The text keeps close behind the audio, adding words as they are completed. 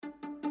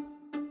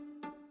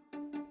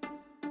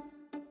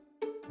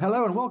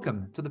Hello and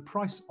welcome to The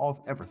Price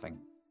of Everything,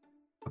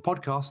 a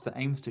podcast that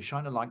aims to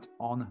shine a light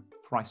on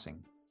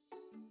pricing.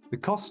 The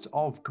cost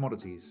of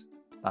commodities,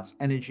 that's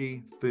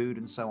energy, food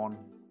and so on,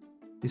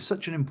 is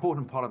such an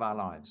important part of our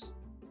lives.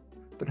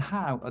 But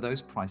how are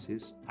those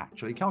prices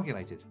actually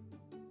calculated?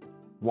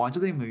 Why do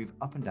they move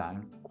up and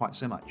down quite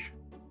so much?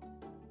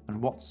 And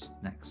what's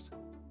next?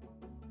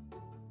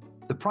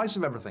 The Price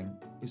of Everything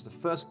is the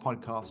first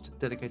podcast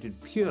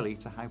dedicated purely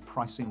to how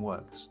pricing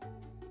works.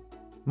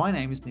 My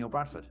name is Neil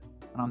Bradford,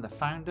 and I'm the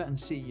founder and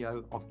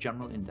CEO of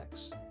General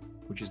Index,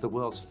 which is the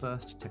world's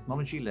first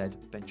technology-led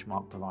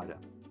benchmark provider.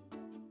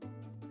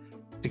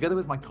 Together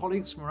with my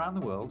colleagues from around the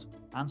world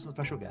and some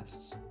special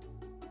guests,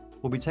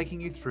 we'll be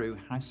taking you through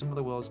how some of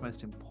the world's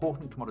most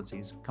important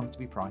commodities come to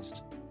be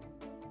priced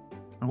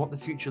and what the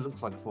future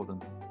looks like for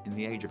them in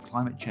the age of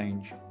climate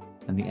change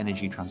and the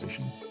energy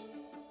transition.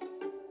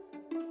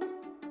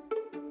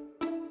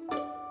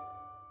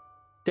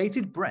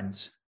 Dated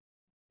Brent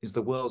is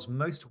the world's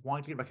most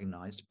widely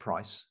recognized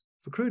price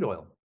for crude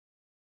oil.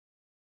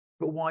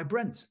 But why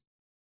Brent?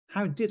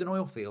 How did an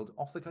oil field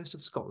off the coast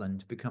of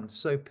Scotland become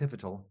so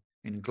pivotal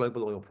in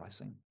global oil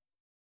pricing?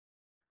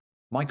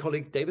 My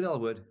colleague David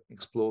Elwood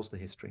explores the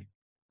history.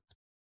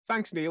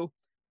 Thanks, Neil.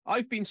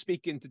 I've been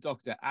speaking to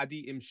Dr.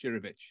 Adi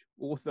Imsirovic,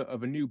 author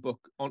of a new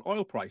book on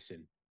oil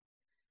pricing.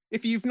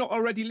 If you've not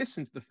already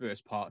listened to the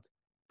first part,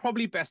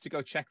 probably best to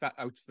go check that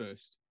out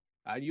first.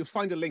 You'll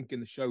find a link in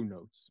the show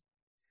notes.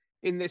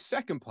 In this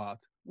second part,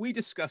 we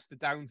discuss the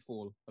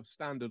downfall of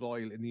Standard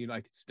Oil in the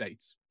United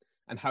States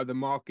and how the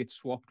market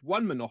swapped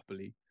one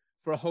monopoly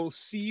for a whole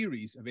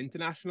series of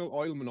international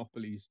oil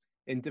monopolies,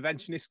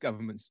 interventionist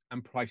governments,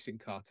 and pricing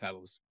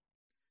cartels.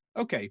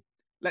 Okay,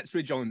 let's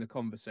rejoin the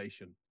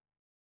conversation.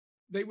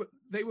 They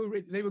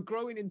were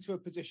growing into a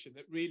position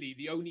that really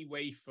the only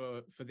way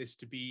for this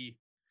to be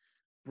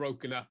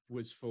broken up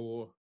was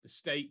for the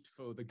state,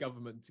 for the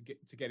government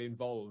to get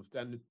involved,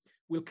 and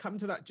we'll come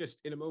to that just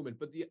in a moment.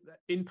 But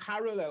in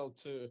parallel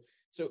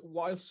so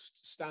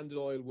whilst Standard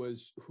Oil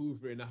was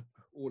hoovering up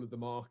all of the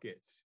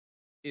market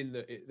in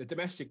the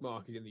domestic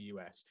market in the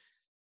US,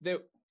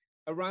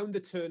 around the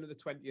turn of the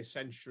 20th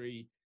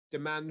century,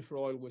 demand for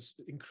oil was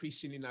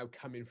increasingly now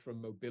coming from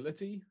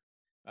mobility.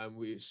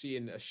 We're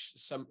seeing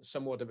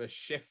somewhat of a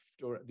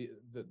shift, or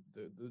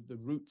the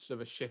roots of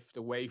a shift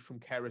away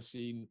from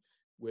kerosene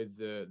with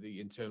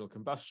the internal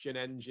combustion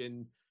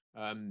engine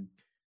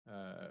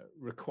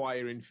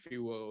requiring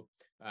fuel.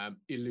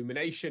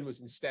 Illumination was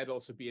instead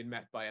also being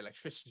met by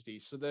electricity.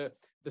 So the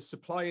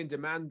supply and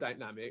demand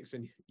dynamics,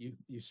 and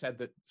you said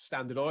that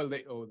Standard Oil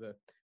or the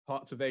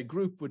parts of their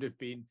group would have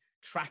been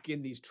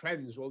tracking these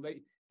trends. Well,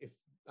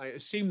 I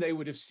assume they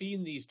would have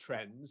seen these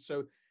trends.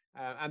 So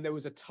and there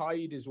was a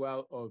tide as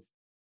well of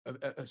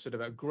a sort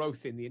of a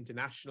growth in the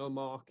international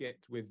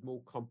market with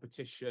more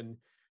competition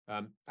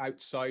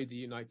outside the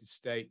United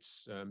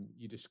States.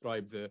 You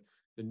described the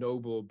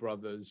Noble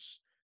brothers,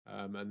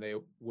 and they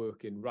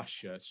work in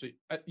Russia. So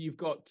you've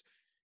got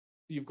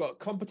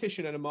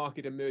competition and a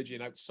market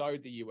emerging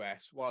outside the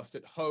US, whilst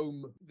at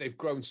home they've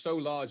grown so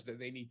large that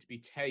they need to be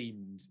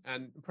tamed.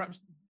 And perhaps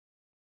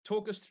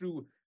talk us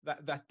through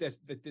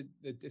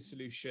the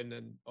dissolution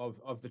and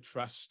of the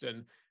trust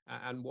and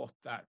what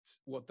that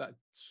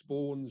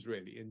spawns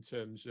really in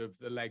terms of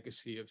the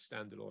legacy of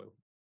Standard Oil.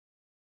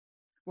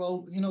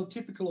 Well,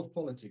 typical of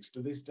politics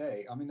to this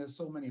day. I mean, there's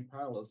so many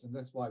parallels, and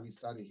that's why we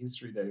study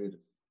history, David,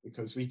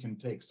 because we can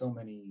take so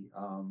many,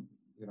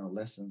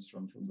 lessons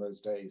from those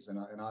days.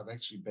 And I've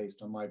actually,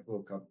 based on my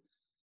book,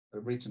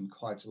 I've written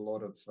quite a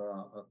lot of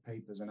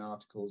papers and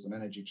articles on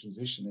energy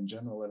transition in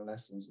general and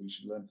lessons we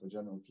should learn for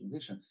general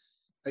transition.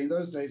 In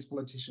those days,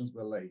 politicians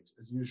were late,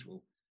 as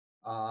usual.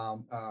 By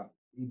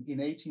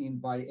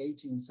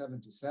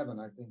 1877,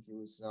 I think it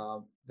was,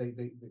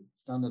 the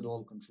Standard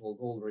Oil controlled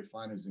all the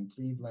refineries in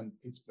Cleveland,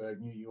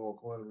 Pittsburgh, New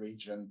York, oil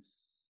region,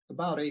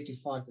 about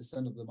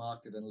 85% of the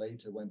market, and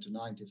later went to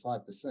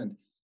 95%.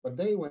 But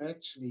they were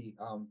actually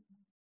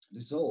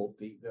dissolved.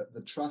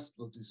 The trust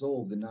was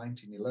dissolved in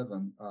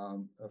 1911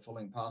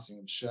 following passing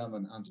of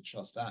Sherman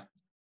Antitrust Act.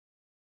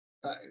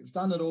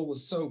 Standard Oil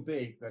was so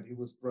big that it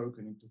was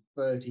broken into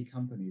 30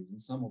 companies,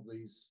 and some of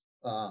these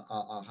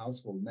are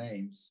household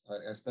names,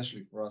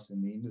 especially for us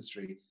in the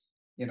industry.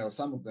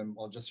 Some of them,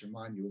 I'll just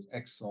remind you, was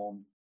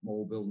Exxon,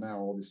 Mobil.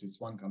 Now, obviously, it's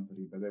one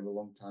company, but they were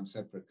long-time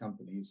separate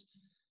companies.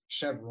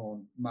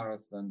 Chevron,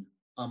 Marathon,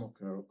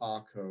 Amoco,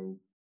 Arco,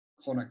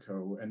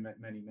 Conoco, and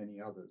many,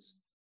 many others.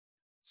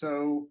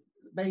 So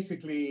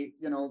basically,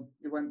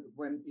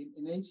 when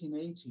in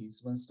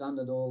 1880s, when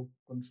Standard Oil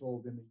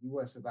controlled in the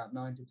US about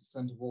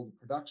 90% of all the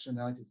production,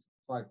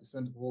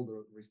 95% of all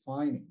the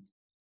refining,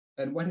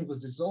 and when it was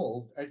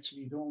dissolved,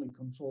 actually it only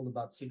controlled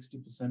about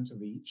 60%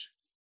 of each.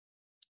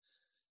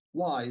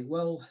 Why?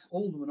 Well,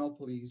 all the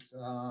monopolies,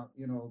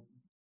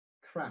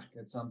 crack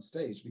at some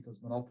stage,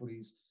 because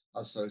monopolies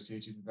are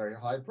associated with very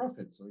high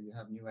profits. So you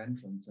have new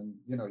entrants, and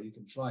you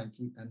can try and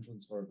keep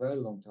entrants for a very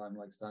long time,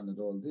 like Standard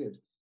Oil did.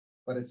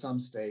 But at some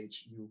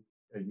stage, you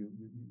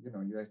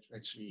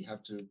actually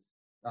have to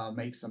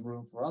make some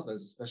room for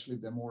others, especially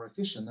if they're more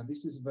efficient. And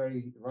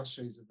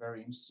Russia is a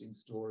very interesting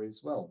story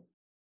as well.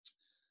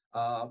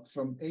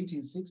 From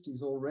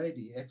 1860s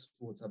already,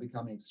 exports are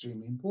becoming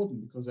extremely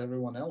important because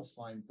everyone else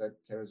finds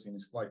that kerosene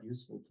is quite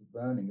useful for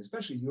burning,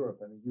 especially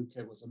Europe, and the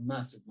UK was a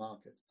massive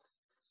market.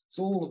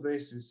 So all of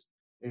this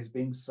is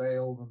being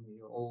sailed on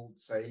the old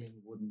sailing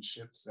wooden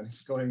ships, and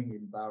it's going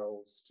in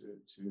barrels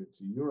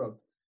to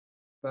Europe.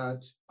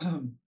 But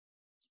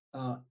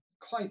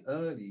quite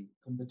early,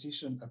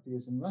 competition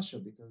appears in Russia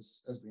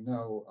because, as we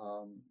know,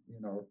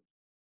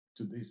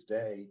 to this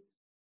day,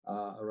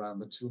 around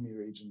the Tumi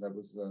region, there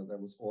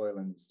was oil,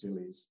 and it still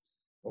is,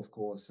 of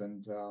course.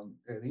 And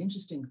the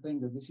interesting thing,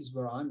 that this is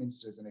where I'm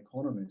interested as an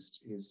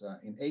economist, is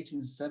in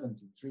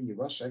 1873,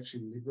 Russia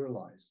actually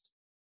liberalized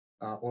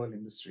oil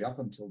industry. Up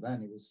until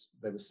then,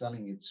 they were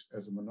selling it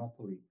as a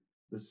monopoly.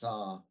 The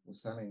Tsar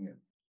was selling it.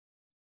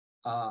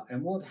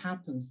 And what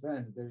happens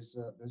then? There's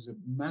a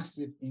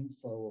massive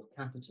inflow of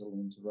capital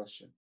into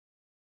Russia.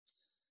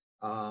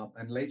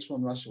 And later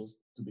on, Russia was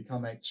to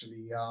become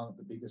actually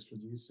the biggest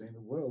producer in the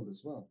world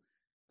as well.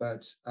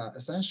 But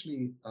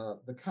essentially,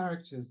 the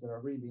characters that are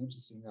really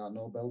interesting are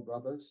Nobel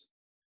brothers.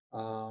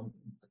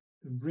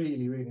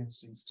 Really, really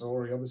interesting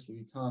story. Obviously,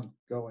 we can't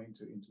go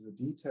into the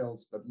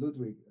details, but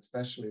Ludwig,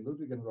 especially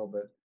Ludwig and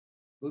Robert,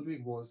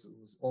 Ludwig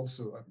was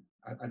also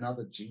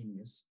another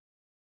genius.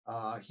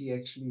 He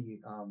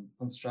actually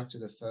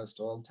constructed a first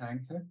oil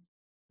tanker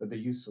that they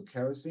used for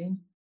kerosene.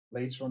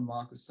 Later on,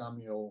 Marcus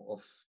Samuel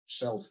of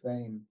Shell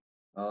fame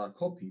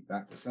copied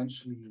that,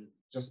 essentially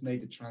just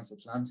made it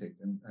transatlantic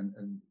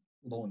and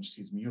launched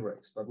his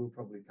Murex, but we'll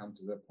probably come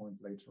to that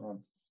point later on.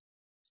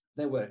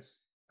 They were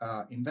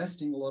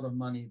investing a lot of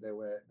money. They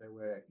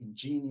were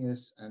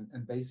ingenious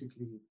and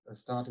basically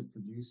started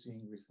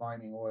producing,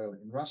 refining oil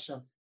in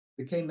Russia,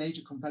 became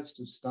major competitors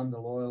to Standard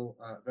Oil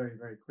very,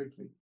 very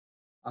quickly.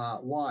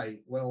 Why?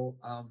 Well,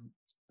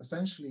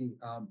 essentially,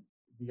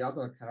 the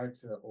other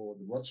character, or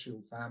the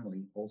Rothschild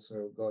family,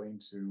 also got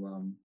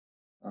into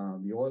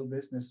the oil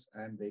business,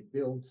 and they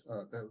built,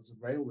 there was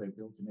a railway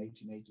built in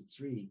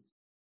 1883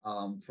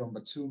 from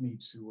Batumi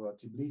to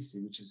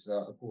Tbilisi, which is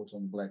a port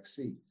on the Black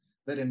Sea,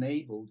 that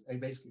enabled,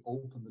 basically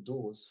opened the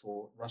doors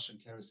for Russian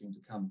kerosene to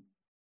come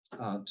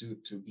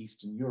to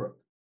Eastern Europe.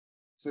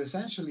 So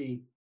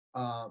essentially,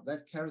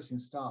 that kerosene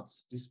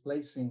starts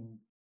displacing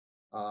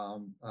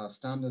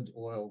Standard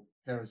Oil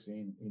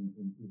kerosene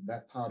in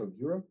that part of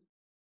Europe.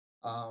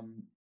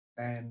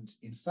 And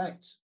in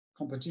fact,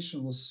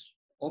 competition was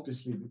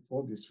obviously, for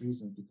obvious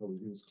reasons, because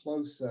it was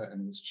closer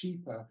and it was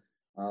cheaper,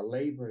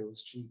 labor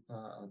was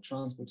cheaper,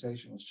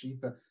 transportation was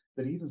cheaper,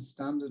 that even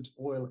Standard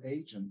Oil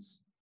agents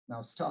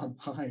now start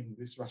buying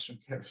this Russian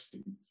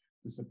kerosene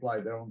to supply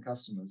their own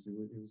customers.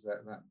 It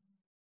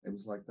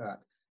was like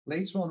that.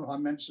 Later on, I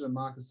mentioned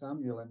Marcus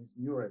Samuel and his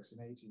Murex in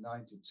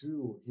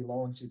 1892. He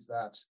launches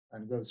that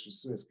and goes through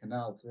Suez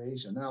Canal to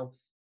Asia. Now,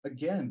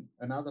 again,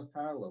 another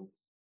parallel.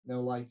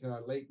 Like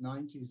late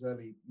 90s,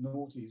 early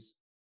noughties,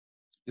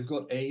 you've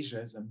got Asia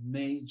as a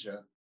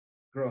major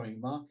growing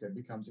market,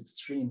 becomes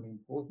extremely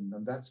important,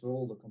 and that's where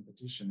all the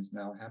competition is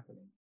now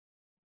happening.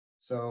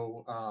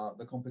 So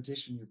the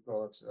competition, you've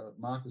got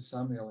Marcus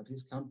Samuel and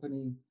his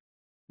company.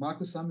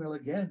 Marcus Samuel,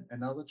 again,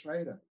 another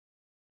trader,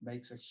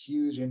 makes a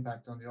huge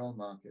impact on the oil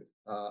market.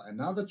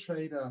 Another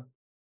trader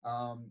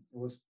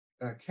was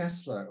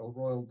Kessler, or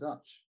Royal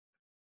Dutch.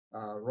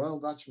 Royal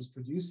Dutch was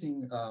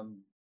producing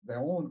their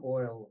own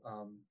oil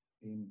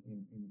in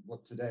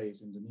what today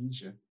is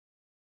Indonesia,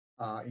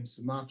 in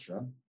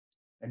Sumatra.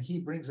 And he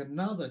brings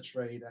another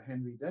trader,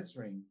 Henry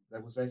Detering,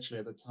 that was actually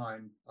at the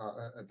time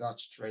a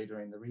Dutch trader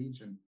in the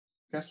region.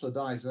 Kessler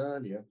dies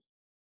earlier.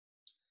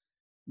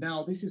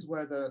 Now, this is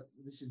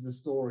the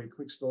story,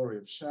 quick story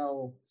of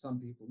Shell. Some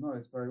people know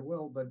it very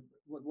well, but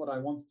what I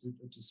wanted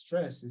to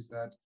stress is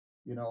that,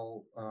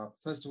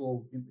 first of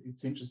all,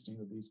 it's interesting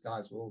that these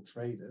guys were all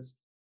traders.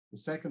 The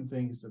second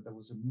thing is that there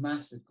was a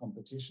massive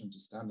competition to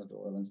Standard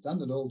Oil, and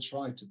Standard Oil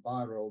tried to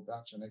buy Royal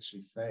Dutch and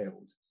actually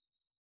failed.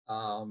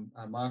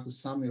 Marcus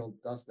Samuel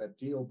does that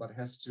deal, but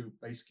has to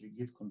basically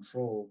give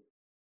control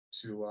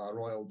to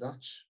Royal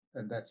Dutch,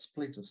 and that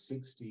split of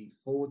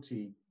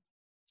 60-40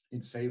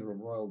 in favor of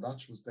Royal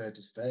Dutch was there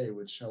to stay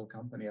with Shell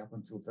Company up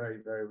until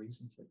very, very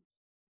recently.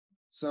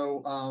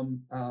 So,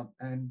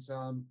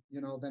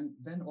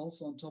 then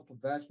also on top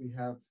of that, we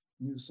have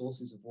new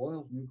sources of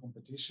oil, new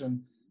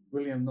competition.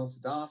 William Knox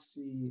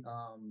Darcy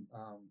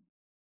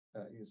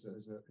is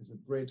a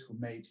Brit who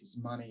made his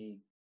money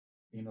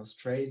in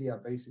Australia,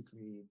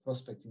 basically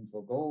prospecting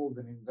for gold,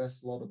 and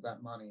invests a lot of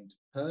that money into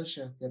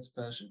Persia, gets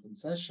Persian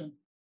concession.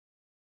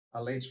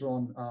 Later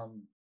on,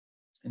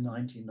 in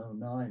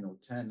 1909 or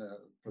 10,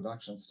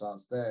 production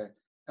starts there.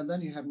 And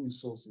then you have new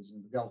sources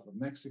in the Gulf of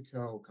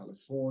Mexico,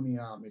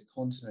 California,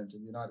 mid-continent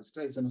in the United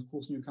States. And of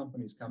course, new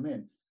companies come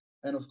in.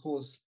 And of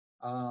course,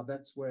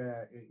 that's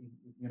where,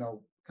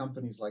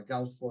 companies like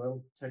Gulf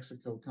Oil,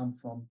 Texaco come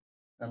from.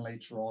 And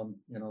later on,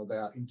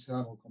 there are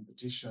internal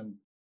competition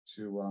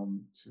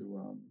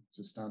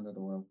to Standard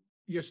Oil.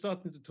 You're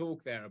starting to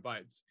talk there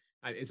about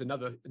and it's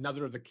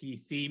another of the key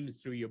themes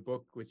through your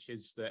book, which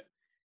is that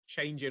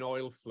change in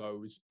oil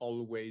flows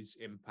always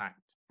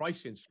impact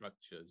pricing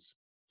structures.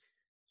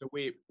 So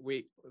we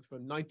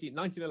from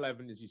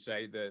 1911, as you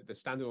say, the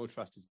Standard Oil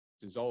Trust is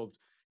dissolved.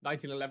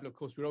 1911, of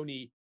course,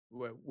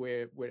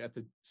 we're at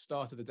the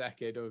start of the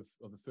decade of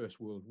the First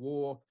World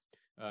War.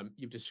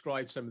 You've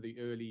described some of the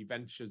early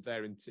ventures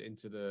there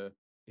into the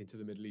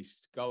Middle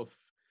East Gulf.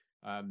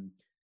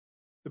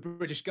 The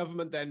British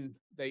government then,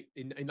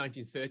 in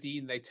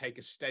 1913, they take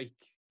a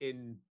stake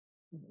in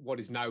what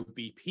is now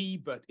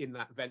BP, but in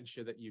that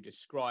venture that you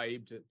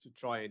described to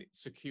try and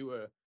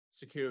secure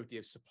security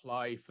of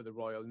supply for the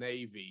Royal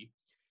Navy.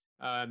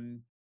 I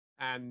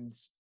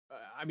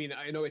mean,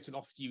 I know it's an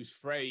oft-used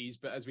phrase,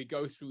 but as we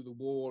go through the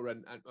war,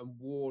 and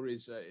war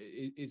is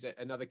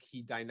another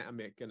key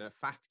dynamic and a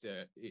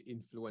factor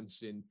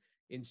influencing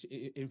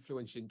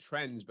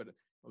trends. But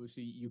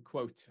obviously, you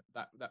quote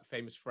that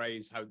famous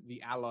phrase, how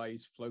the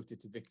Allies floated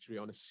to victory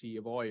on a sea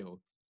of oil.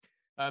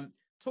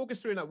 Talk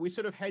us through now. We're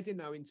sort of heading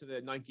now into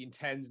the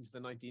 1910s, into the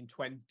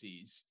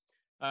 1920s.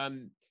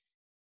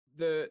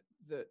 The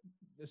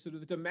sort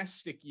of the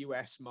domestic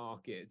US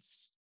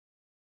markets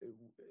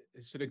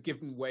sort of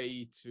given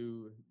way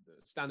to the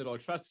Standard Oil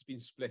Trust has been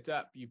split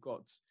up. You've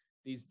got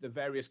the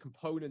various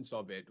components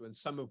of it, when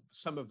some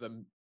of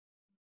them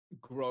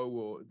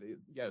grow,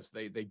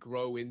 they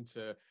grow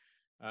into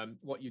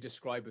what you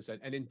describe as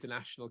an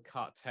international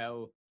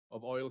cartel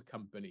of oil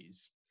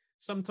companies.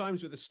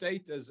 Sometimes with the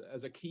state as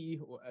a key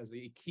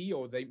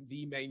or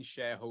the main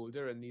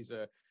shareholder, and these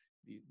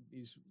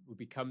would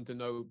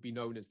be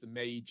known as the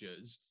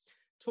majors.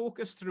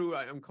 Talk us through.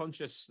 I'm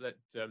conscious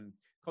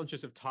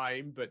of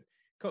time, but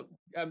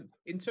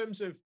in terms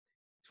of,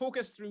 talk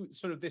us through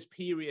sort of this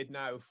period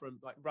now from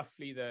like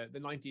roughly the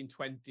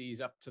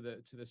 1920s up to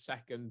the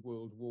Second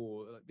World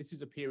War. This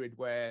is a period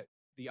where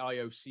the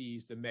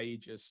IOCs, the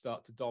majors,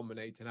 start to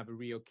dominate and have a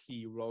real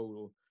key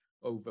role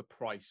over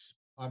price.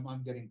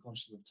 I'm getting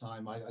conscious of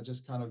time. I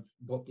just kind of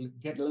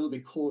get a little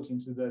bit caught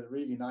into the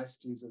really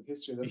niceties of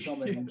history. There's so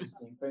many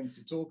interesting things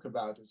to talk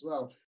about as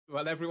well.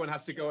 Well, everyone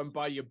has to go and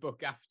buy your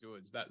book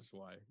afterwards. That's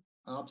why.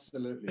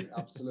 Absolutely.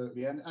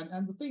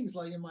 And the things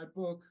like in my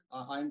book,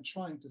 I'm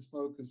trying to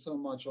focus so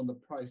much on the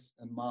price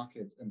and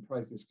market and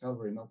price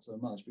discovery, not so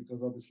much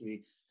because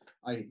obviously,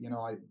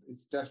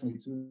 it's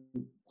definitely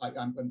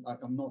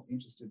I'm not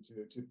interested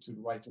to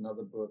write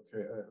another book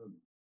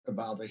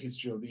about the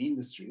history of the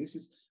industry. This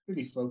is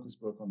really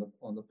focused book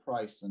on the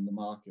price and the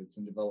markets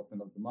and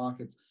development of the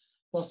markets,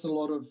 plus a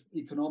lot of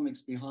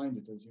economics behind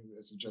it, as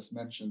you just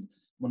mentioned,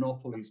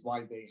 monopolies,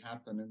 why they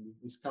happen, and we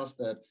discussed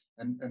that,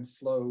 and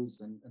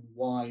flows, and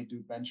why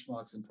do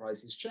benchmarks and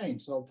prices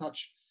change. So I'll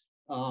touch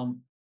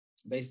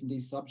based on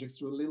these subjects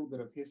through a little bit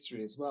of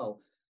history as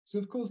well. So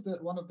of course,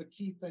 one of the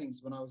key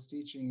things when I was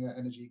teaching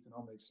energy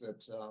economics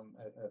at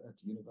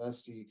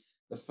university,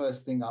 the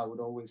first thing I would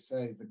always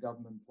say is the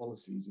government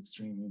policy is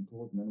extremely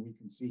important, and we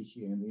can see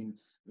here in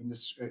the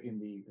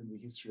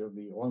history of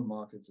the oil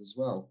markets as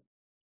well.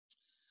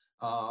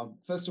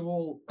 First of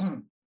all,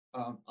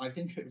 I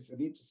think it was an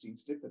interesting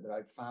snippet that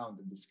I found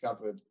and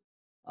discovered.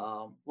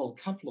 A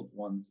couple of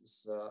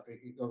ones.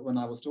 When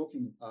I was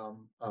talking,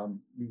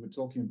 we were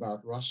talking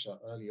about Russia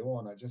earlier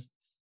on. I just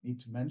need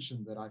to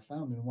mention that I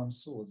found in one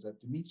source that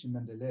Dmitry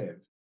Mendeleev,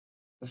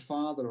 the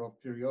father of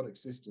periodic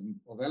system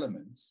of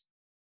elements,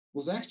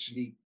 was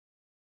actually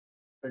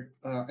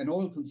an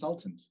oil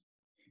consultant,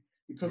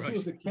 because he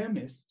was a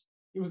chemist.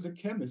 He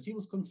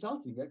was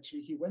consulting.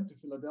 Actually, he went to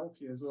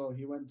Philadelphia as well.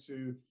 He went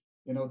to,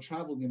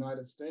 travel the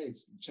United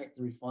States, check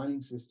the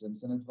refining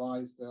systems, and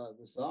advised the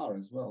Tsar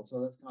as well. So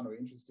that's kind of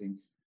interesting.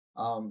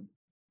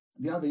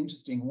 The other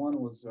interesting one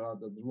was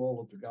the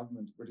role of the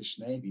government, British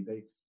Navy.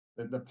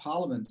 The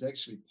Parliament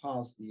actually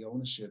passed the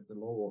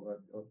law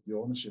of the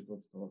ownership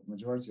of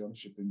majority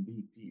ownership in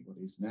BP, what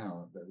is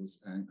now, that was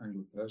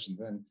Anglo-Persian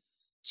then.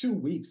 2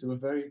 weeks, it was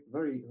very,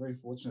 very, very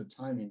fortunate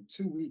timing.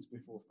 2 weeks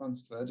before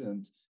Franz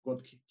Ferdinand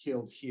got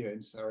killed here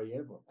in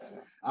Sarajevo,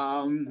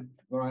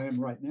 where I am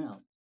right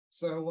now.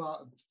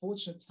 So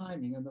fortunate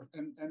timing,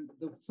 and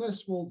the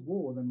First World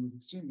War then was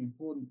extremely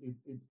important.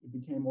 It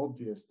became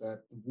obvious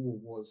that the war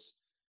was,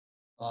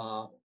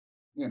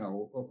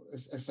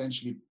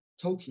 essentially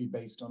totally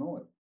based on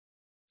oil.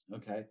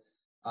 Okay.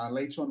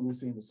 Later on, we'll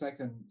see in the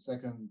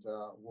second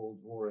World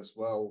War as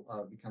well,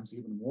 becomes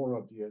even more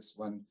obvious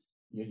when,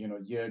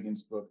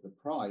 Jürgen's book, The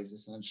Prize,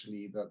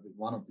 essentially that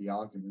one of the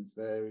arguments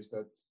there is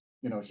that,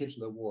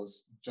 Hitler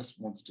just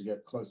wanted to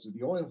get close to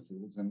the oil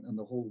fields, and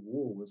the whole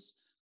war was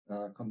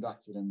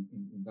conducted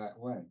in that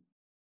way.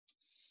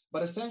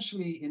 But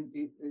essentially,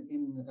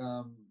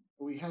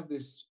 we have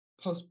this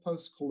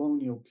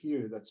post-colonial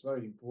period that's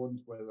very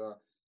important, where the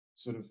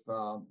sort of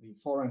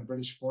the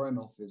British Foreign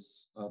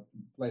Office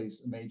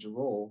plays a major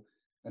role,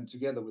 and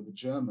together with the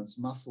Germans,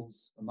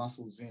 muscles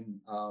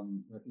in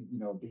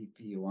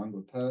BP or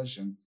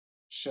Anglo-Persian,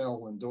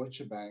 Shell and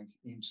Deutsche Bank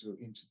into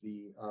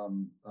the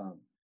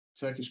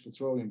Turkish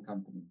Petroleum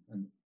Company,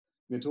 and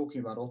we're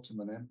talking about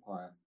Ottoman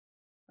Empire.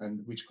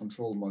 and which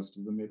control most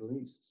of the Middle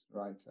East,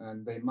 right?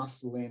 And they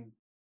muscle in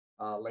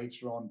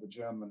later on the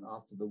German,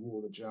 after the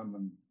war, the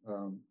German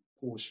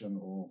portion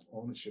or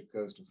ownership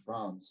goes to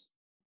France.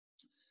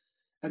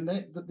 And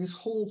this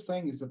whole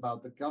thing is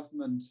about the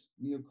government,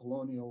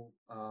 neo-colonial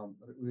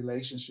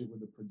relationship with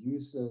the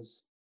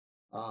producers,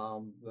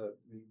 the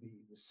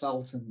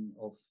Sultan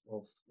of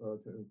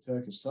the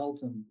Turkish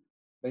Sultan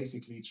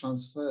basically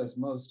transfers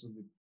most of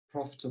the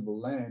profitable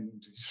land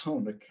into his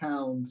own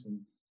account. And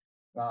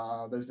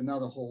there's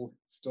another whole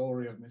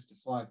story of Mr.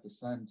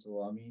 5%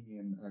 or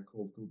Armenian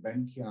called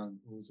Gulbenkian,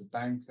 who was a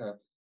banker.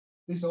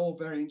 These are all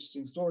very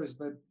interesting stories,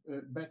 but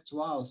back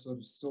to our sort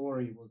of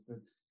story was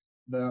that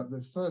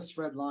the first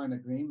Red Line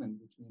Agreement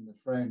between the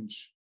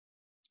French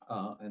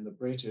and the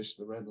British,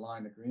 the Red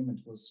Line Agreement,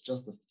 was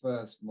just the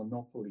first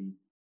monopoly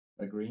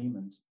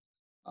agreement.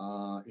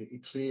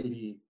 It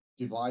clearly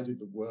divided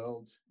the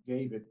world,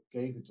 gave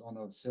it on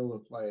a silver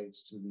plate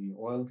to the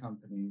oil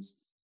companies,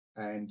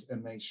 and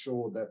made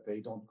sure that they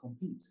don't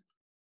compete.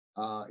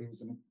 It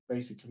was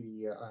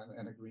basically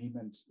an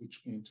agreement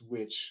into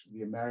which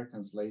the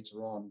Americans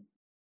later on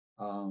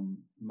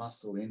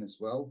muscle in as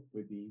well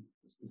with the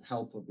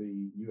help of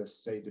the US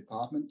State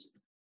Department.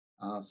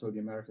 So the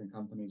American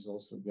companies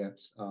also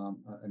get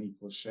an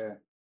equal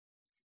share.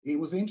 It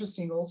was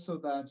interesting also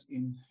that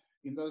in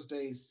those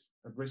days,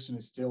 Britain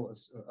is still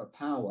a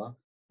power,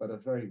 but a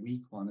very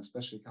weak one,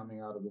 especially coming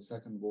out of the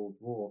Second World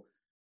War.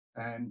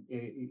 And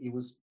it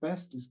was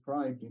best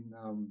described in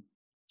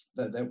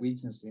that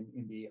weakness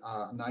in the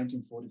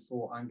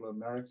 1944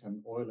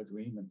 Anglo-American oil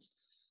agreement.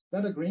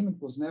 That agreement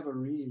was never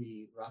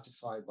really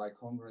ratified by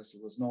Congress.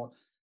 It was not,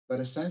 but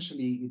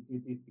essentially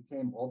it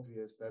became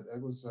obvious that there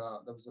was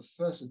the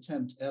first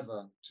attempt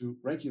ever to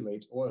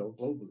regulate oil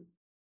globally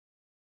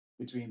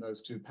between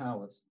those two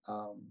powers.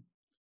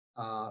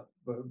 But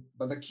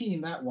the key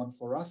in that one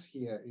for us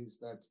here is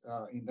that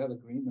in that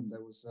agreement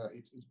there was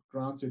it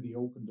granted the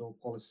open door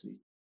policy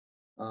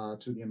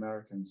to the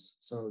Americans,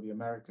 so the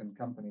American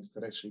companies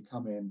could actually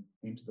come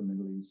into the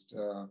Middle East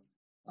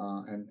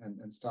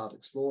and start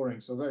exploring.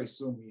 So very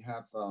soon we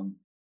have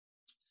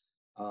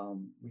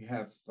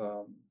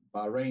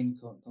Bahrain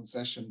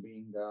concession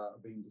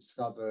being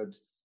discovered.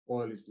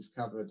 Oil is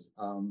discovered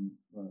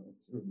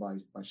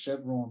by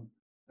Chevron,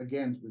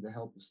 again with the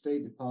help of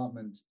State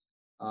Department.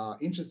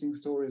 Interesting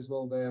story as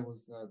well there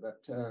was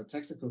that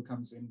Texaco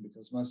comes in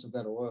because most of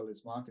that oil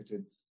is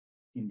marketed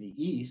in the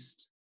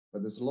East,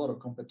 but there's a lot of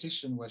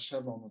competition where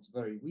Chevron was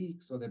very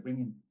weak, so they bring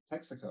in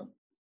Texaco.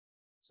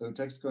 So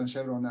Texaco and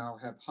Chevron now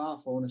have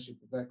half ownership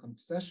of that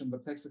concession,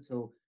 but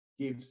Texaco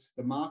gives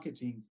the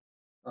marketing,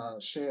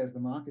 shares the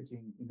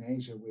marketing in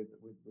Asia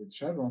with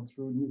Chevron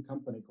through a new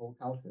company called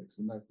Caltex,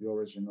 and that's the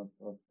origin of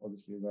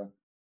obviously the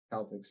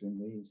Caltex in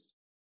the East.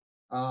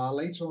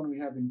 Later on, we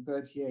have in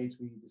 38,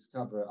 we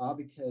discover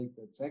Abqaiq,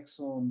 that's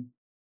Exxon,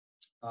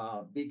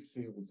 big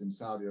fields in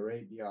Saudi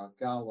Arabia,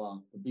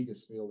 Gawa, the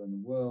biggest field in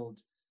the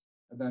world.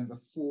 And then the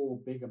four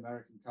big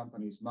American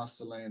companies,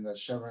 muscle in, the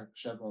Chevron,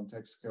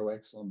 Texaco,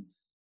 Exxon,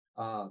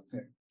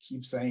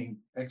 keep saying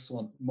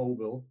Exxon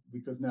Mobil,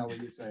 because now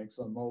we're saying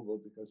Exxon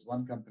Mobil because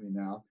one company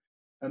now.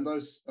 And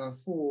those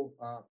four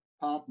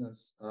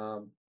partners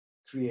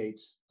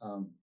create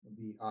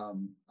the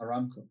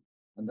Aramco.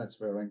 And that's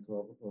where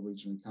Aramco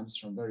originally comes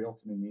from. Very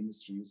often in the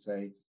industry, you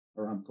say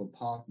Aramco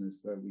partners,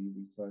 that we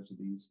refer to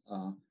these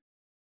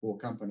four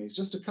companies.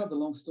 Just to cut the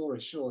long story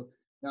short,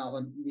 now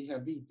we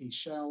have BP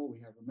Shell, we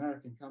have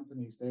American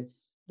companies.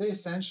 They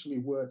essentially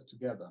work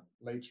together.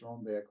 Later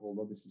on, they're called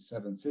obviously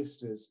Seven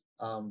Sisters.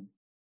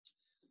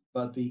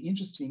 But the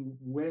interesting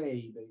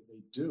way they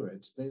do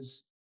it,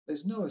 there's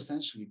no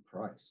essentially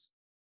price.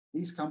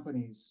 These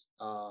companies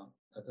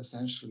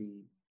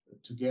essentially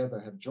together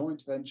have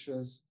joint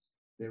ventures.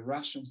 They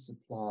ration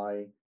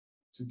supply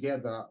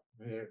together.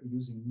 They're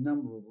using a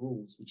number of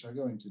rules, which I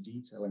go into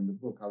detail in the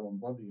book. I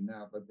won't bother you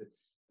now, but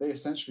they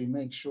essentially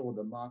make sure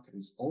the market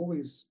is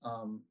always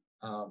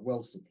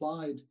well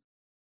supplied,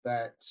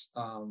 that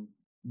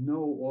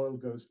no oil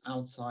goes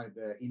outside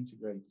their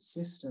integrated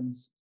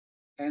systems.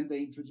 And they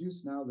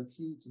introduce now the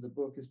key to the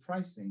book is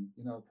pricing.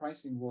 You know,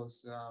 pricing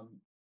was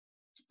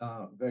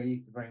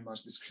very, very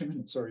much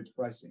discriminatory to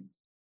pricing.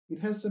 It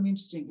has some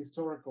interesting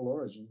historical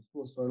origin. Of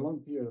course, for a long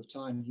period of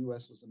time, the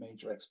US was a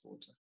major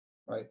exporter,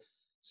 right?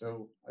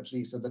 So at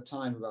least at the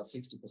time, about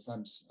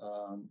 60%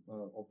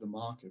 of the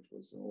market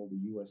was all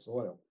the US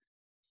oil.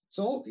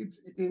 So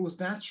it was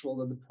natural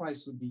that the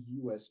price would be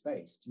US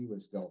based,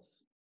 US Gulf.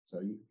 So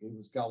it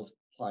was Gulf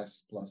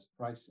plus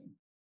pricing.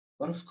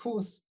 But of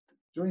course,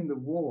 during the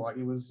war,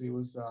 it was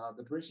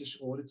the British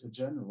Auditor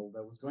General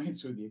that was going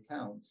through the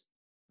accounts.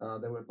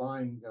 They were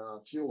buying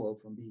fuel oil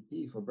from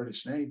BP for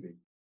British Navy.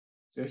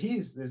 So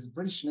here's this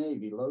British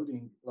Navy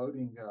loading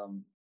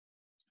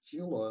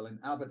fuel oil in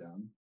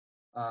Abadan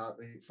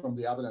from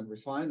the Abadan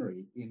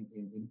refinery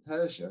in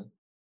Persia,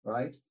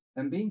 right?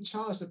 And being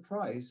charged a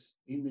price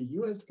in the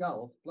US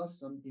Gulf plus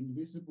some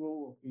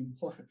invisible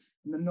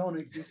the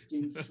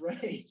non-existing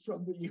freight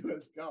from the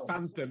US Gulf.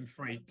 Phantom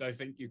freight, I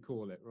think you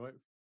call it, right?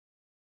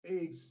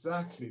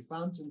 Exactly,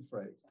 phantom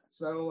freight.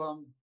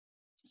 So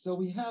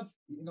we have,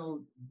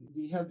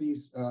 we have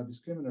these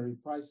discriminatory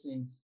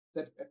pricing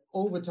that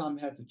over time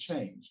had to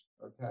change.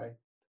 Okay,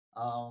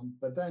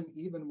 but then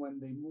even when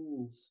they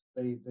move,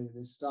 they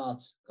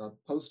start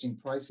posting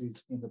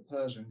prices in the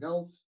Persian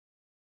Gulf.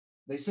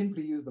 They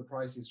simply use the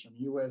prices from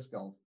US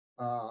Gulf.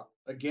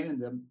 Again,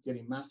 they're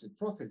getting massive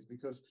profits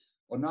because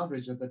on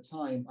average at the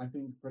time, I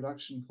think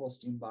production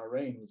cost in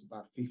Bahrain was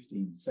about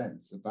 15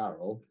 cents a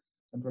barrel,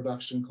 and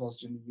production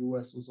cost in the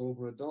US was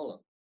over $1.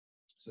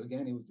 So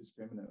again, it was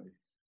discriminatory.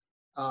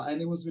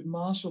 And it was with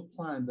Marshall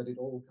Plan that it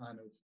all kind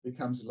of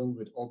becomes a little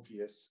bit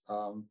obvious.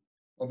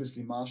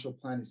 Obviously, Marshall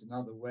Plan is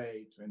another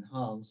way to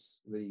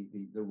enhance the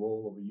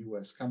role of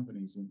US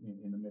companies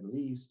in the Middle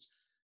East.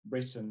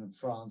 Britain and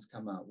France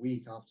come out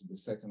weak after the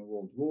Second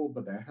World War,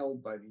 but they're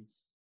held by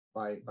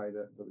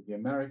the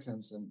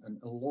Americans, and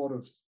a lot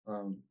of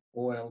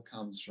oil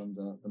comes from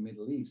the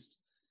Middle East.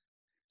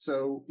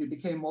 So it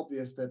became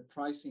obvious that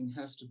pricing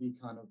has to be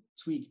kind of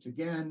tweaked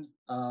again.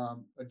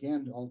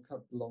 Again, I'll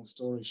cut the long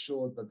story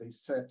short, but they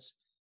set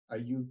a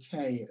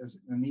UK as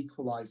an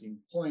equalizing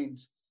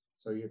point.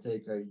 So you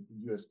take a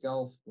US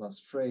Gulf plus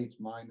freight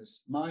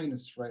minus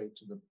freight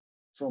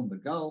from the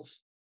Gulf.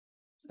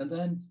 And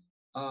then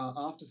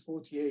after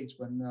 48,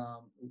 when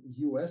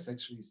US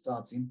actually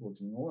starts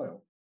importing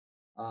oil,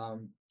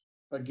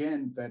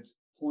 again, that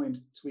point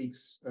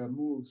tweaks,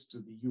 moves to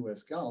the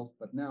US Gulf,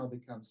 but now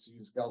becomes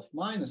US Gulf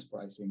minus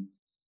pricing.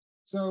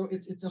 So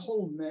it's a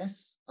whole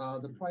mess.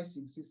 The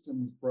pricing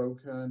system is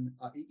broken,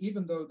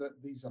 even though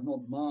that these are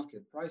not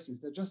market prices,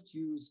 they're just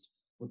used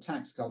for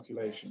tax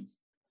calculations.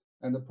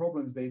 And the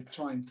problem is they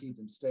try and keep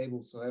them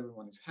stable so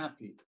everyone is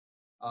happy.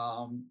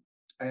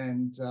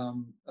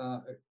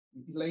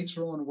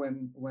 Later on,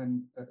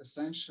 when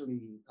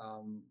essentially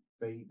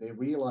they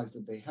realize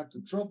that they have to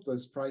drop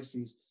those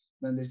prices,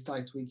 then they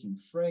start tweaking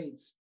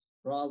freights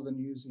rather than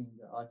using,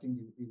 I think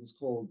it was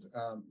called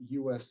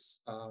US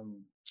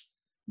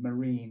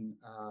Marine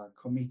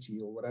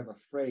Committee or whatever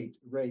freight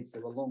rates. They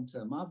were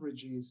long-term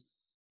averages.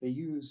 They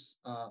use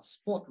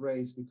spot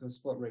rates because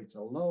spot rates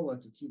are lower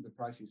to keep the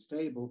prices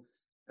stable.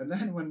 And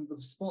then when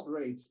the spot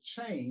rates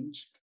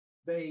change,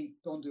 they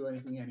don't do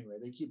anything anyway.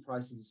 They keep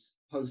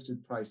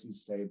posted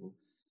prices stable.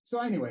 So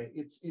anyway,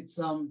 it's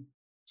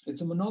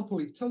a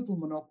monopoly, total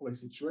monopoly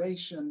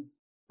situation.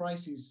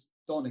 Prices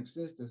don't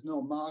exist. There's no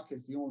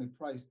markets. The only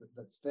price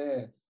that's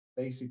there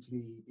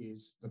basically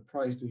is the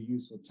price they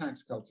use for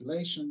tax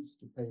calculations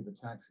to pay the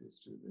taxes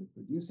to the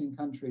producing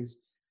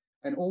countries.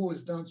 And all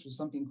is done through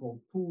something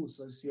called pool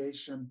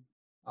association,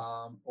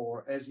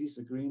 or as-is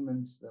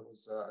agreement that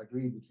was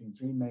agreed between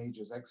three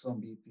majors,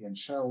 Exxon, BP, and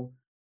Shell,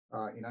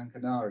 in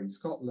Ancanara in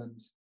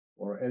Scotland,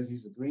 or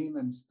as-is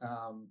agreement.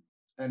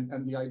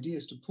 And the idea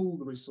is to pool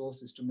the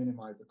resources to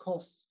minimize the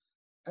costs.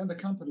 And the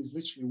companies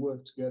literally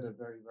work together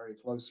very, very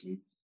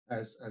closely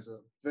as a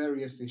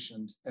very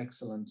efficient,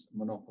 excellent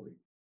monopoly.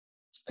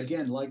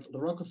 Again, like the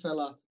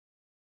Rockefeller,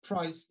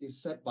 price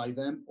is set by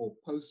them or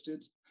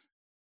posted,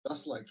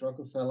 just like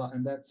Rockefeller,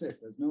 and that's it.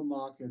 There's no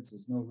markets,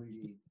 there's no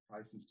really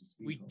prices to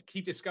speak of. We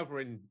keep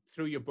discovering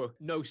through your book,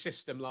 no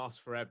system lasts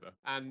forever.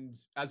 And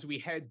as we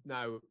head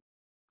now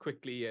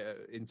quickly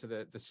into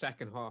the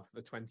second half of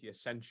the 20th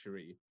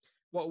century,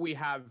 what we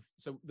have,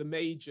 so the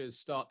majors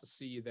start to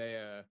see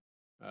their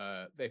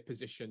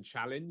position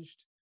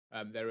challenged.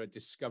 There are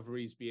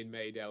discoveries being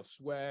made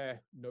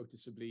elsewhere,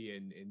 noticeably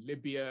in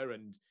Libya.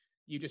 And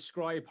you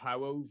describe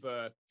how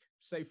over,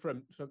 say,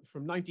 from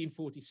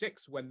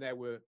 1946, when there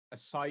were,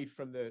 aside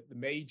from the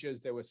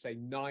majors, there were, say,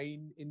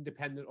 9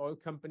 independent oil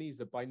companies,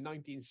 that by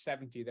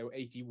 1970, there were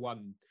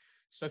 81.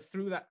 So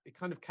through that, it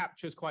kind of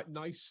captures quite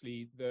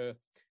nicely the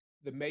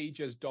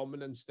majors'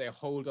 dominance, their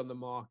hold on the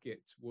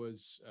market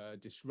was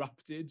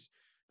disrupted.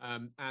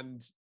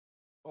 And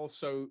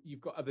also,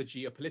 you've got other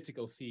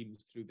geopolitical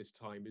themes through this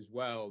time as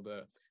well.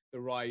 The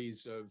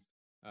rise of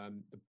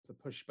the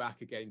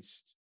pushback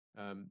against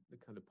the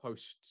kind of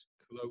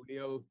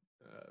post-colonial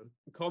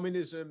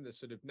communism, the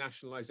sort of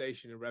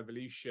nationalization and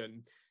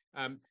revolution,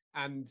 and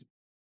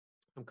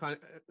I'm kind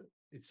of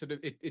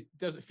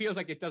it feels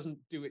like it doesn't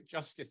do it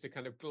justice to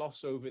kind of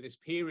gloss over this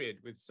period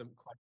with some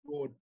quite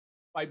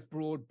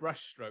broad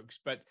brushstrokes,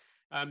 but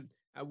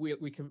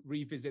we can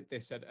revisit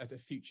this at a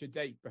future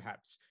date,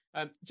 perhaps.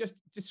 Just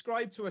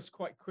describe to us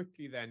quite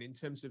quickly then, in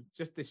terms of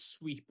just this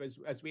sweep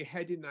as we're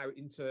heading now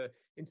into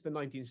the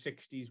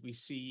 1960s. We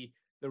see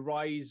the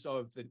rise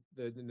of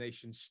the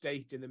nation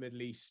state in the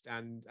Middle East,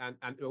 and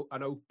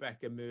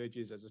OPEC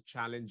emerges as a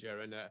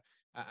challenger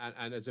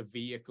and as a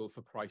vehicle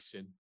for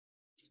pricing.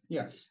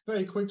 Yeah,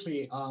 very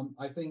quickly,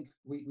 I think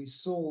we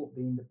saw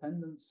the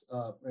independence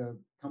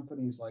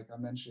companies, like I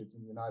mentioned,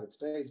 in the United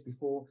States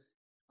before.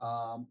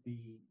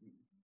 The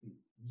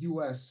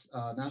U.S.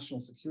 National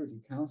Security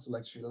Council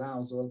actually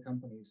allows oil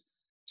companies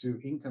to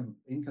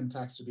income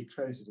tax to be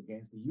credited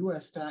against the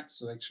U.S. tax.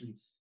 So actually,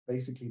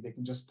 basically, they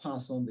can just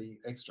pass on the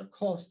extra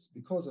costs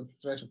because of the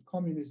threat of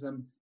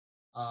communism.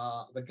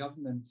 The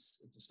governments,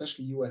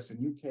 especially U.S.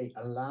 and U.K.,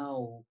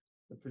 allow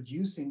the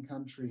producing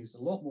countries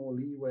a lot more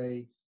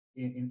leeway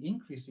in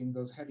increasing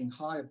those, having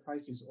higher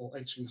prices or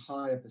actually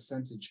higher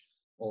percentage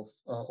of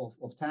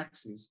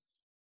taxes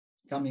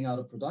coming out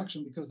of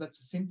production, because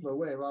that's a simpler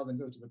way. Rather than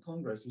go to the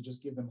Congress, you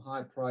just give them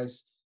high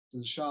price to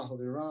the Shah of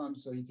Iran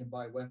so he can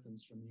buy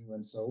weapons from you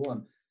and so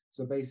on.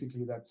 So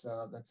basically, that's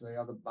the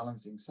other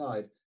balancing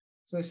side.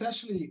 So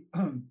essentially,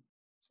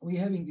 we're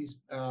having these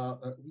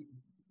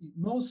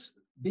most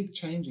big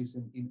changes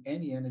in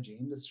any energy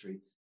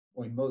industry,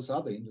 or in most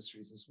other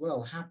industries as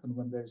well, happen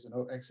when there's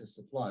an excess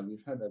supply.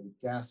 We've had that with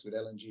gas, with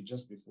LNG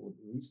just before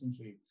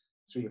recently,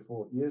 3 or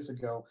 4 years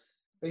ago.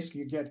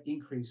 Basically, you get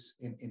increase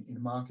in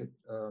market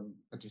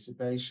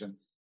participation.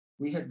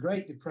 We had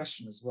Great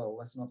Depression as well.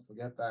 Let's not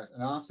forget that.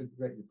 And after the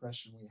Great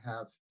Depression, we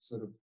have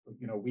sort of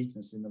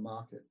weakness in the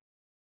market.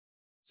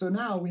 So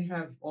now we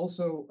have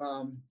also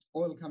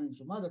oil coming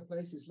from other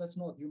places.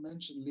 You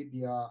mentioned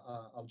Libya,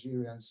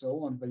 Algeria, and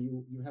so on, but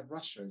you have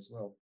Russia as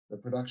well. The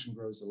production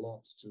grows a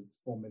lot to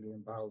 4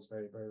 million barrels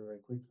very, very, very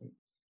quickly.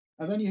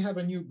 And then you have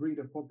a new breed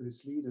of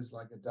populist leaders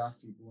like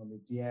Gaddafi,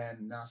 Boumediene,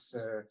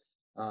 Nasser,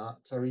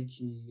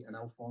 Tariki, and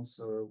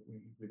Alfonso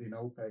within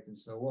OPEC, and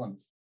so on.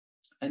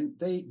 And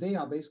they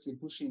are basically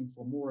pushing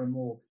for more and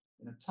more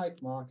in a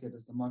tight market.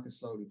 As the market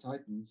slowly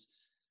tightens,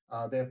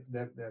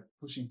 they're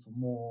pushing for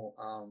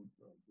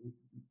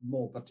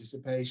more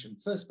participation.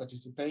 First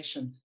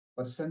participation,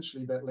 but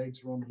essentially that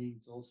later on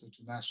leads also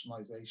to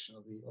nationalization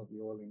of the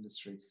oil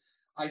industry.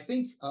 I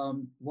think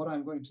what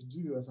I'm going to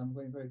do, as I'm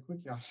going very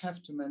quickly, I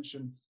have to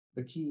mention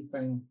the key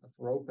thing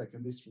for OPEC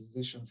and this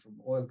transition from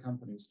oil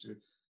companies to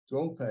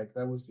OPEC.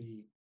 That was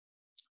in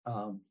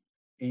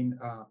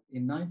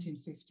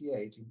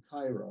 1958 in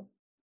Cairo.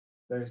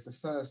 There is the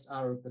first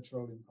Arab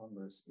Petroleum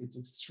Congress. It's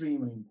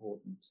extremely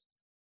important.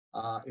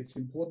 It's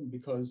important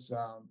because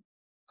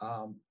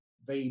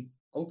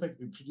OPEC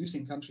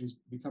producing countries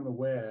become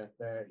aware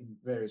there in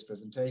various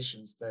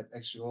presentations that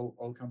actually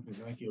all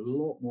companies are making a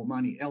lot more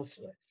money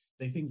elsewhere.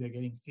 They think they're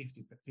getting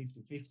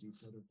 50-50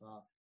 sort of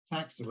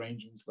tax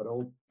arrangements, but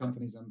all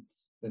companies are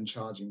then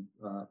charging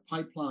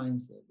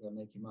pipelines. They're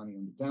making money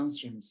on the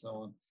downstream and so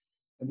on.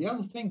 And the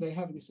other thing, they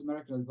have this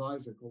American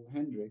advisor called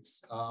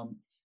Hendricks,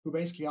 who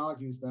basically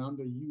argues that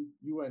under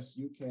US,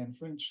 UK, and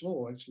French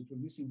law, actually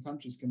producing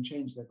countries can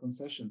change their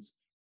concessions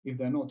if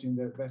they're not in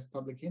their best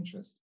public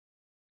interest.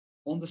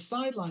 On the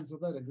sidelines of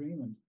that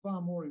agreement,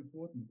 far more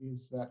important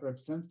is that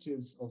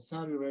representatives of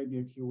Saudi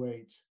Arabia,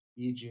 Kuwait,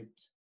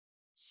 Egypt,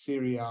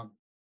 Syria,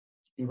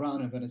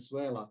 Iran, and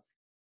Venezuela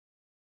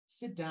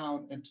sit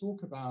down and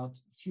talk about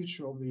the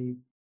future of the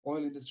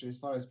oil industry as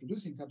far as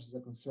producing countries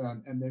are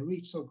concerned, and they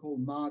reach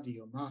so-called Mahdi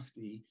or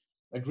Mahdi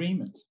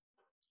agreement,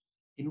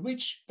 in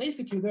which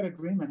basically that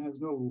agreement has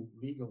no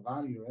legal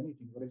value or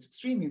anything, but it's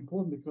extremely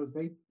important because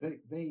they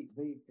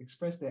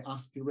express their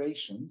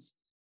aspirations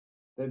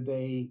that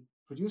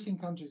producing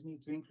countries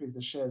need to increase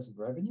the shares of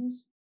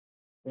revenues.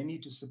 They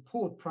need to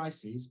support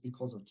prices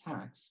because of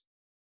tax.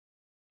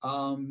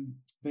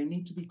 They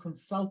need to be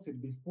consulted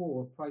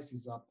before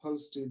prices are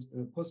posted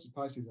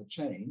prices are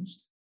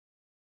changed.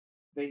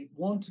 They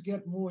want to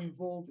get more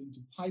involved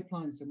into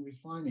pipelines and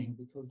refining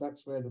because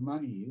that's where the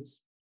money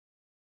is.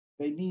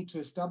 They need to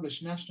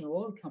establish national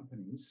oil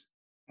companies,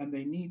 and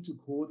they need to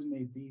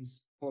coordinate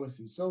these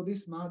policies. So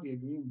this Mahdi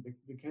agreement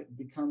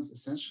becomes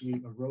essentially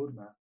a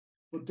roadmap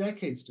for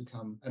decades to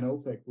come, and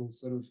OPEC will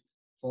sort of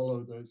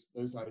follow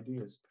those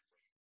ideas.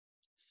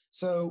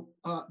 So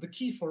the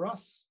key for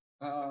us,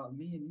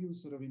 me and you,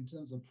 sort of in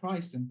terms of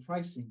price and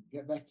pricing,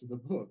 get back to the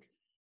book,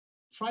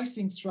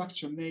 pricing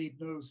structure made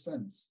no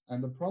sense.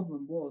 And the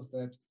problem was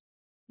that,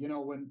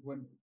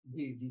 when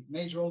the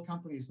major oil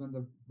companies,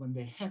 when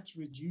they had to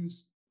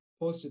reduce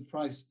posted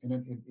price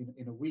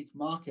in a weak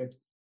market,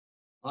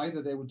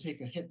 either they would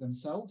take a hit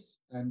themselves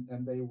and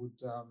they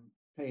would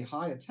pay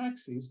higher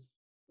taxes,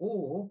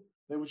 or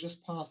they would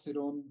just pass it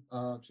on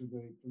to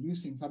the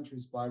producing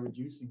countries by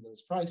reducing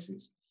those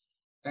prices.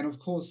 And of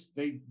course,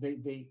 they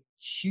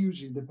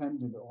hugely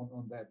depended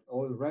on that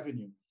oil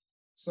revenue.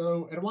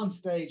 So at one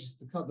stage,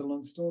 to cut the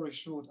long story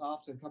short,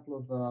 after a couple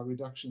of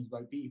reductions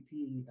by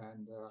BP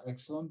and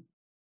Exxon,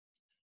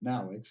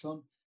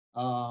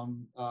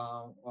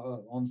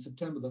 on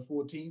September the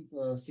 14th,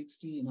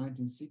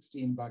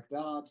 1960 in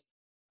Baghdad,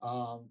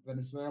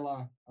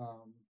 Venezuela,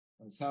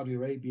 Saudi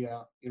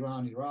Arabia,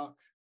 Iran, Iraq,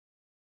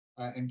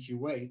 and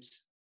Kuwait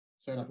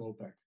set up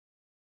OPEC.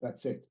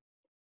 That's it.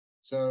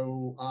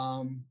 So,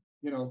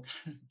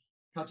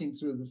 cutting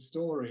through the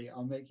story,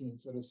 I'm making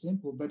it sort of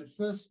simple. But at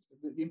first,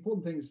 the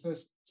important thing is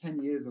first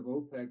 10 years of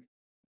OPEC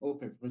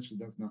virtually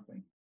does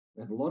nothing.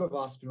 They have a lot of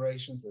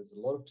aspirations. There's a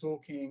lot of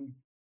talking,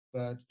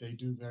 but they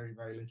do very,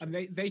 very little. And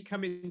they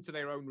come into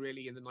their own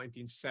really in the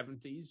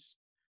 1970s.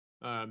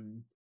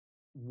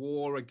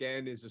 War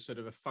again is a sort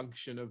of a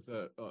function of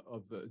the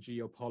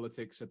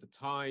geopolitics at the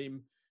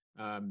time.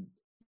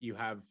 You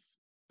have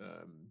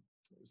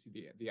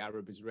obviously the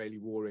Arab-Israeli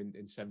war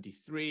in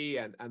 73,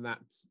 and that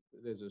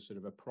there's a sort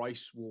of a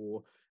price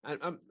war,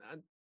 and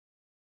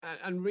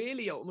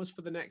really almost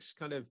for the next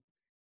kind of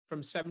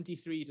from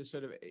 73 to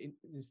sort of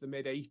into the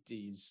mid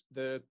 80s,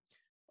 the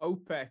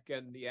OPEC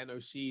and the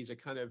NOCs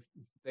are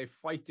they're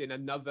fighting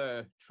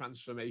another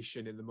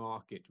transformation in the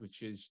market,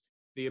 which is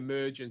the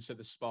emergence of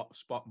the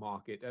spot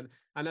market.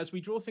 And as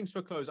we draw things to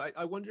a close,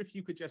 I wonder if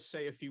you could just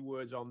say a few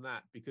words on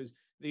that, because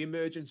the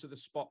emergence of the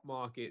spot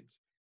market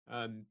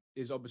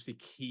is obviously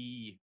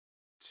key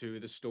to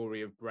the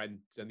story of Brent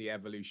and the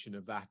evolution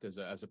of that as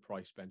a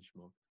price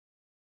benchmark.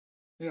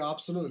 Yeah,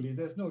 absolutely.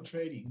 There's no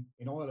trading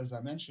in oil, as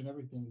I mentioned.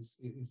 Everything is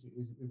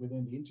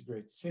within the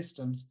integrated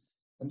systems,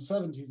 and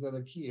 70s are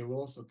the key. We'll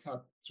also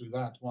cut through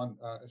that one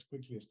as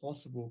quickly as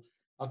possible.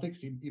 I think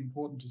it's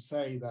important to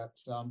say that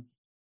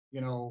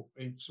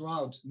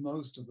throughout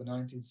most of the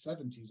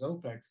 1970s,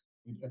 OPEC,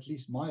 at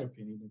least my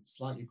opinion, it's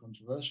slightly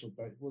controversial,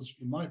 but it was,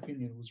 in my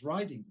opinion, was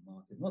riding the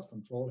market, not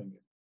controlling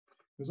it,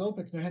 because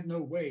OPEC had no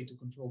way to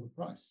control the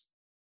price.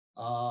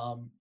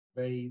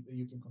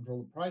 You can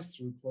control the price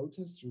through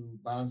quotas, through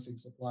balancing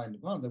supply and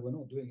demand. They were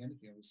not doing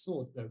anything of the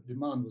sort. The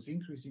demand was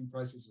increasing,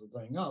 prices were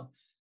going up,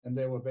 and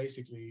they were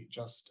basically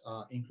just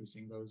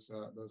increasing those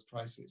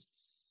prices.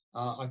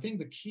 I think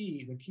the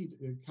key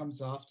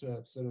comes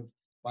after sort of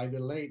by the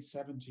late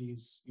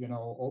 70s.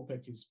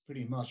 OPEC is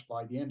pretty much,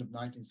 by the end of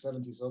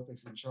 1970s,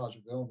 OPEC's in charge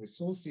of their own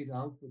resource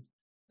output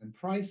and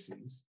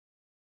prices,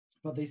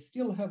 but they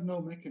still have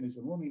no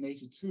mechanism. Only in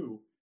 82.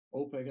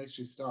 OPEC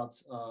actually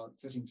starts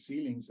setting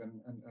ceilings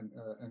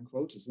and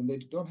quotas, and they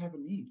don't have a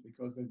need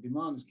because their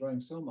demand is growing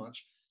so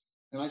much.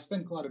 And I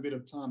spent quite a bit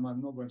of time,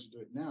 I'm not going to do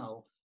it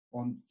now,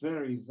 on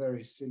very,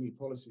 very silly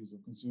policies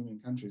of consuming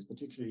countries,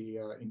 particularly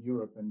in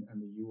Europe and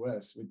the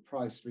US, with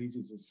price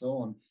freezes and so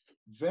on.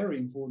 Very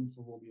important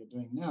for what we are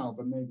doing now,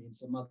 but maybe in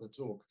some other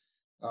talk,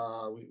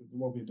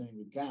 what we're doing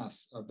with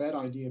gas. A bad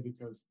idea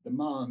because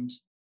demand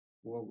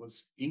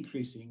was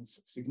increasing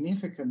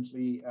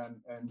significantly,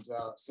 and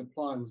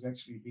supply was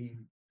actually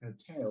being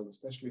curtailed,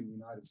 especially in the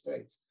United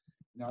States.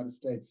 The United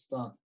States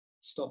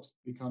stops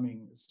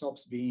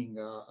being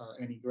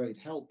any great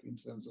help in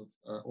terms of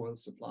oil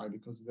supply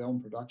because their own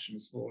production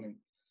is falling.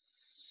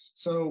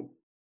 So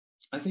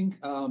I think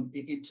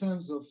in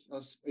terms of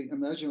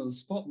emerging of the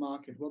spot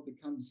market, what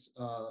becomes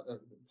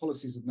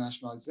policies of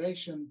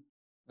nationalization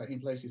in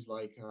places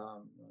like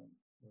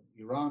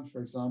Iran, for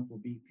example,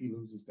 BP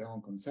loses their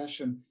own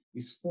concession,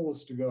 is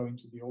forced to go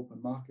into the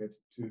open market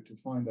to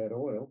find that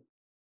oil.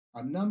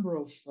 A number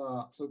of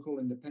so-called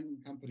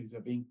independent companies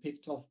are being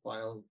picked off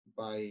by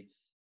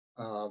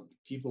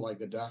people like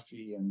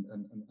Gaddafi and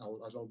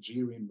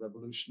Algerian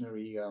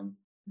revolutionary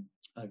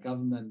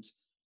government.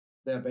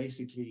 They're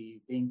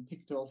basically being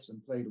picked off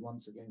and played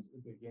once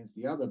against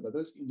the other. But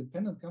those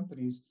independent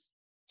companies,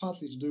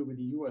 partly to do with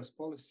the US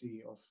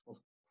policy of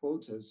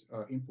quotas,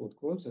 import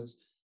quotas,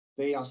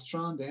 they have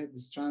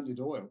this stranded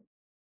oil,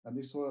 and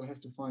this oil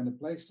has to find a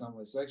place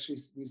somewhere. So actually,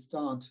 we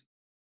start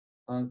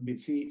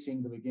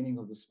seeing the beginning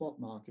of the spot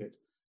market.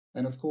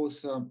 And of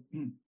course,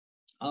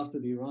 after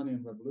the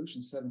Iranian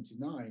Revolution,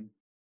 79,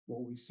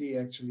 what we see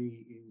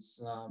actually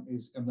is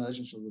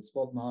emergence of the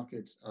spot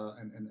market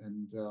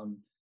and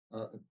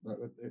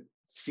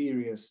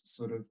serious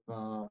sort of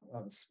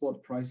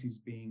spot prices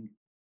being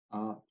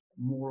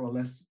more or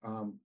less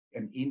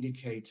an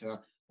indicator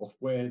of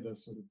where the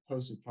sort of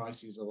posted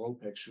prices of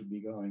OPEC should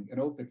be going. And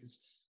OPEC is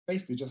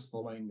basically just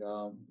following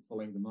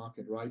the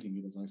market, riding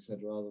it, as I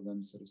said, rather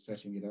than sort of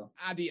setting it up.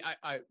 Adi,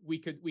 we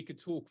could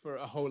talk for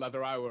a whole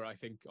other hour, I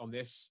think, on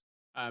this.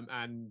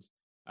 And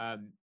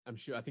I'm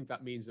sure, I think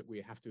that means that we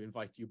have to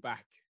invite you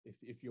back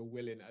if you're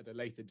willing at a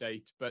later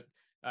date. But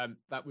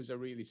that was a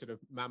really sort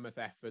of mammoth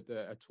effort,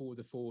 a tour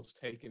de force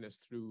taking us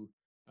through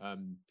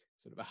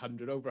sort of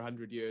over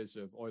 100 years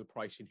of oil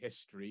pricing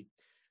history.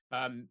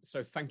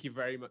 So thank you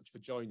very much for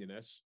joining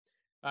us.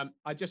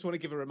 I just want to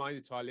give a reminder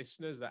to our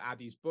listeners that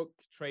Adi's book,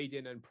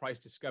 Trading and Price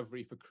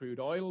Discovery for Crude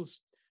Oils,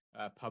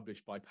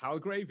 published by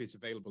Palgrave, is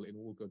available in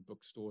all good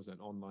bookstores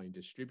and online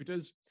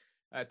distributors.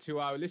 To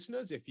our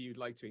listeners, if you'd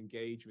like to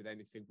engage with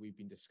anything we've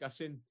been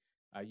discussing,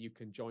 you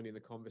can join in the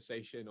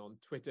conversation on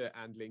Twitter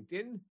and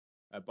LinkedIn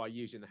by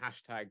using the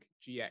hashtag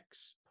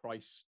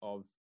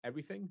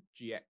GXPriceOfEverything,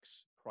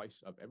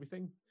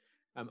 GXPriceOfEverything.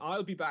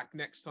 I'll be back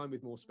next time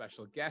with more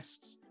special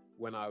guests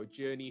when our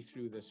journey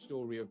through the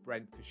story of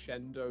Brent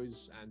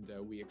crescendos and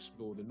we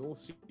explore the North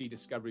Sea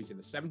discoveries in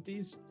the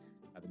 70s,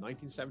 the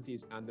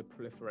 1970s, and the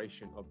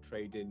proliferation of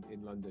trading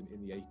in London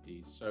in the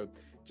 80s. So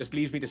just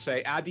leaves me to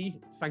say, Adi,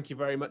 thank you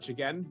very much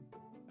again.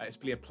 It's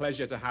been a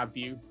pleasure to have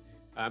you.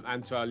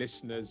 And to our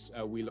listeners,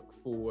 we look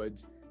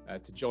forward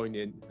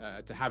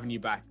to having you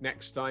back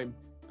next time.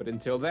 But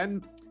until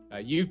then,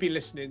 you've been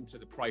listening to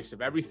The Price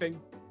of Everything,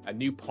 a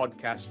new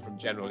podcast from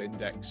General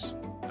Index.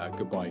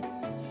 Goodbye.